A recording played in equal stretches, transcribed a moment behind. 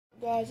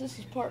Guys, this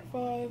is part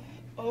 5.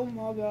 Oh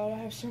my god, I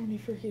have so many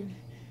freaking...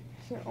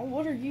 Oh,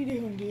 what are you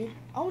doing, dude?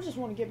 I just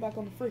want to get back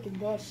on the freaking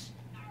bus.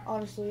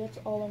 Honestly, that's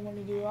all I want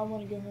to do. I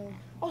want to go home.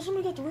 Oh,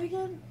 somebody got the ray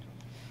gun?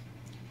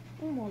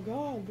 Oh my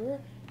god, bro.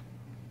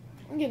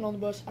 I'm getting on the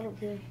bus. I don't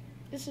care.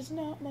 This is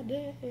not my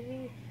day.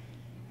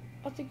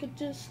 I think I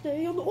just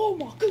stay on the... Oh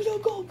my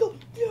god, go.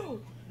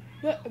 No.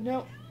 Yeah,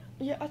 no.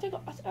 Yeah, I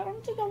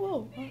don't think I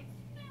will.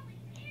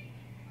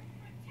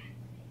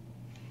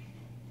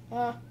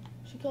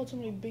 She called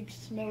somebody big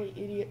smelly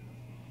idiot.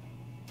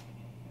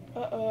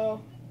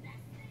 Uh-oh.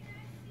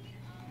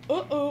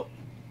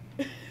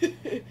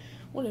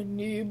 What a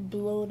noob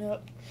blowing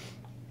up.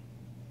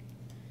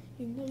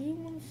 You know you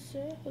wanna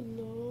say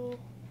hello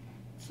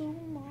to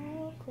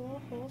my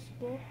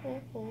crossbow.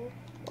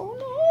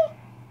 Oh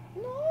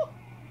no!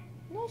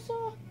 No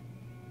sir!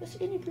 That's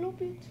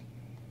inappropriate.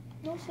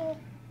 No sir.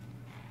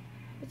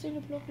 It's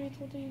inappropriate.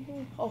 What are you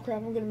doing? Oh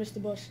crap, I'm gonna miss the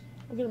bus.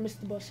 I missed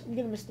the bus,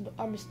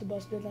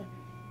 didn't I?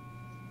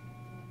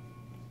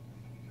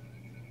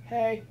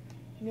 Hey,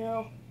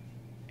 no.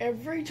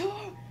 Every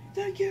time.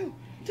 Thank you.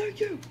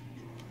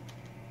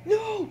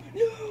 No.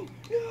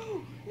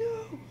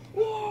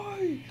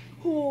 Why?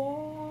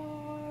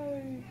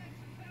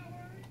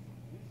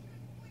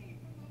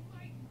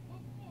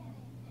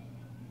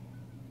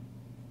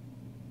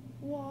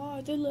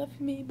 Why they left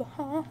me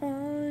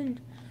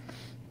behind?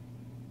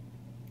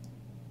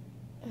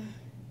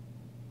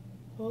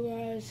 Well,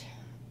 guys,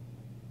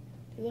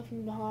 they left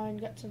me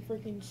behind. Got some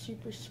freaking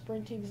super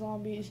sprinting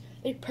zombies.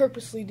 They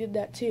purposely did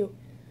that too.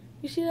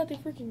 You see that? They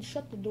freaking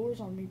shut the doors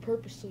on me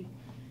purposely.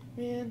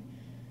 Man.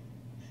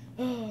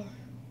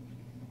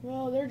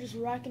 Well, they're just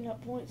racking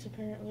up points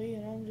apparently,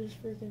 and I'm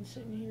just freaking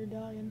sitting here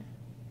dying.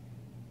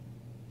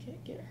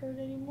 Can't get hurt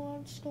anymore.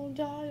 I'm just gonna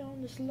die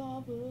on this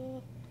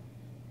lava.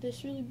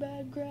 This really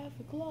bad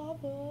graphic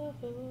lava.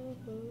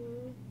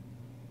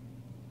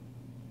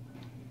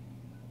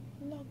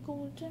 I'm not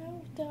going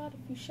down without a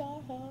few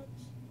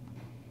shots.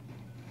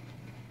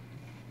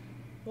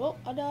 Well,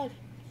 I died.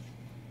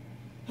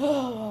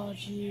 Oh,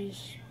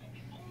 jeez.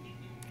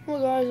 Well,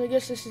 guys, I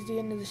guess this is the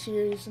end of the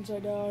series since I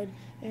died.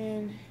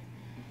 And,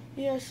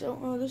 yeah,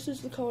 so this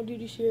is the Call of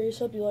Duty series.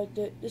 Hope you liked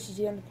it. This is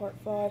the end of part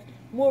 5.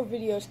 More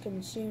videos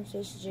coming soon, so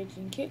this is JT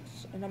and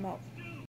Kicks, and I'm out.